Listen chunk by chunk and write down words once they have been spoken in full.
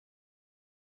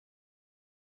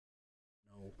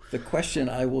The question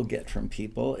I will get from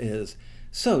people is,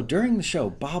 so during the show,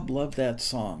 Bob loved that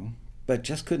song, but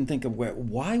just couldn't think of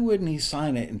why wouldn't he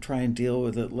sign it and try and deal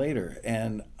with it later?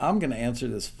 And I'm going to answer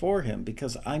this for him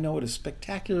because I know what a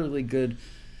spectacularly good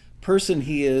person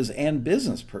he is and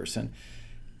business person.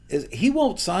 Is he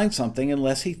won't sign something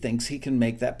unless he thinks he can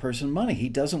make that person money. He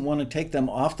doesn't want to take them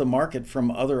off the market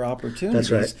from other opportunities.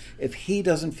 That's right. If he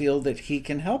doesn't feel that he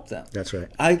can help them. That's right.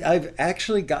 I've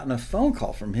actually gotten a phone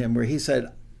call from him where he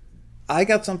said, I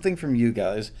got something from you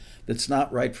guys that's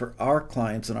not right for our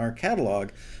clients in our catalog,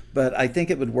 but I think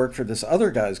it would work for this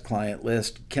other guy's client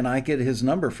list. Can I get his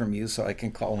number from you so I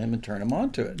can call him and turn him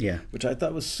on to it? Yeah. Which I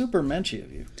thought was super menschy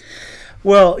of you.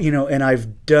 Well, and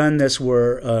I've done this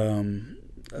where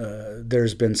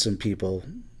there's been some people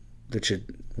that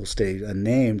will stay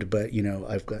unnamed, but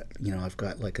I've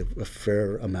got like a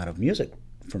fair amount of music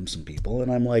from some people,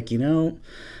 and I'm like,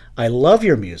 I love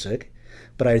your music,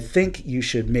 but I think you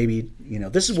should maybe,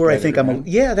 this is where I think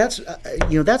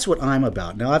that's what I'm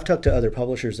about. Now I've talked to other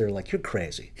publishers. They're like, you're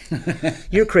crazy.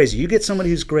 You're crazy. You get somebody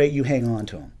who's great, you hang on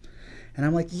to them. And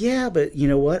I'm like, yeah, but you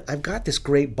know what? I've got this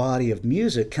great body of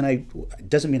music.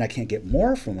 Doesn't mean I can't get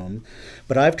more from them,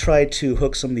 but I've tried to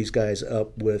hook some of these guys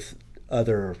up with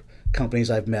other companies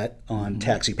I've met on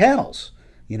taxi panels,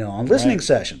 on listening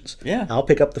sessions. Yeah. I'll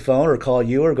pick up the phone or call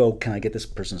you or go, can I get this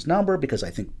person's number because I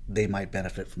think they might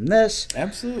benefit from this?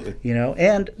 Absolutely.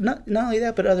 And not only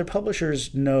that, but other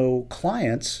publishers know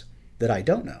clients that I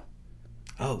don't know.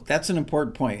 Oh, that's an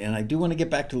important point. And I do want to get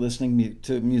back to listening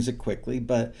to music quickly,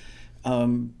 but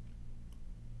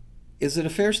is it a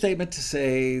fair statement to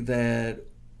say that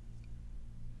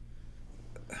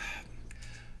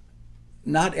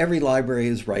not every library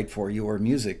is right for you, or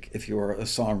music, if you're a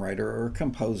songwriter or a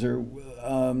composer,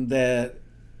 that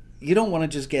you don't want to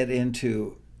just get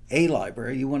into a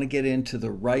library, you want to get into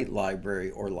the right library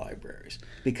or libraries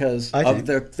because of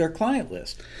their client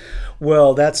list?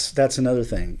 Well, that's another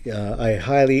thing. I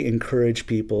highly encourage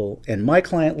people, and my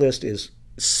client list is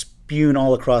spewed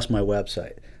all across my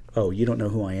website. Oh, you don't know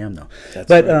who I am, though. That's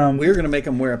right. We're going to make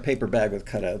them wear a paper bag with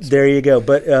cutouts. There you go.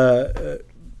 But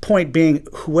point being,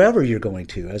 whoever you're going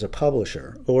to as a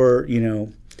publisher, or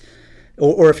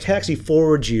or if Taxi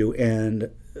forwards you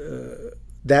and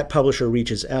that publisher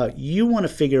reaches out, you want to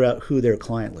figure out who their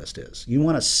client list is. You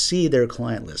want to see their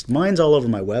client list. Mine's all over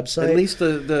my website. At least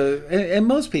and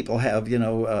most people have,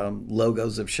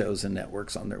 logos of shows and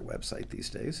networks on their website these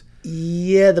days.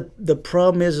 Yeah, the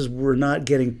problem is we're not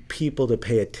getting people to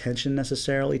pay attention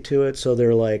necessarily to it. So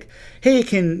they're like, hey,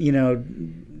 can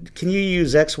you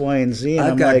use X, Y, and Z? And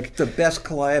I've I'm got like, the best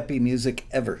Calliope music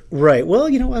ever. Right. Well,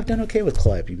 I've done okay with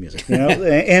Calliope music,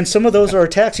 and some of those are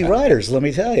taxi riders, let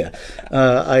me tell you.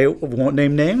 I won't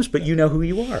name names, but you know who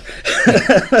you are.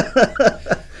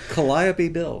 Calliope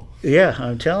Bill. Yeah,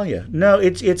 I'm telling you. No,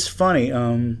 it's funny.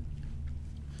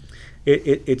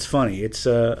 It's funny. It's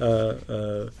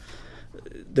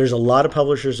there's a lot of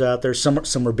publishers out there. Some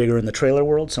are bigger in the trailer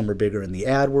world. Some are bigger in the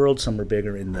ad world. Some are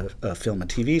bigger in the film and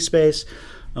TV space.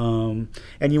 And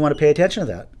you want to pay attention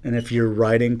to that. And if you're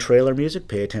writing trailer music,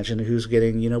 pay attention to who's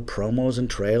getting promos and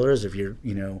trailers. If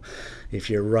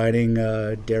you're writing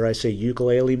dare I say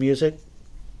ukulele music,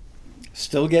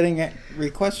 still getting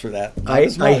requests for that.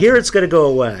 I hear it's going to go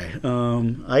away.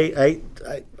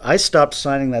 I stopped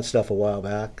signing that stuff a while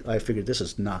back. I figured this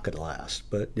is not going to last,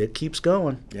 but it keeps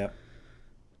going. Yep.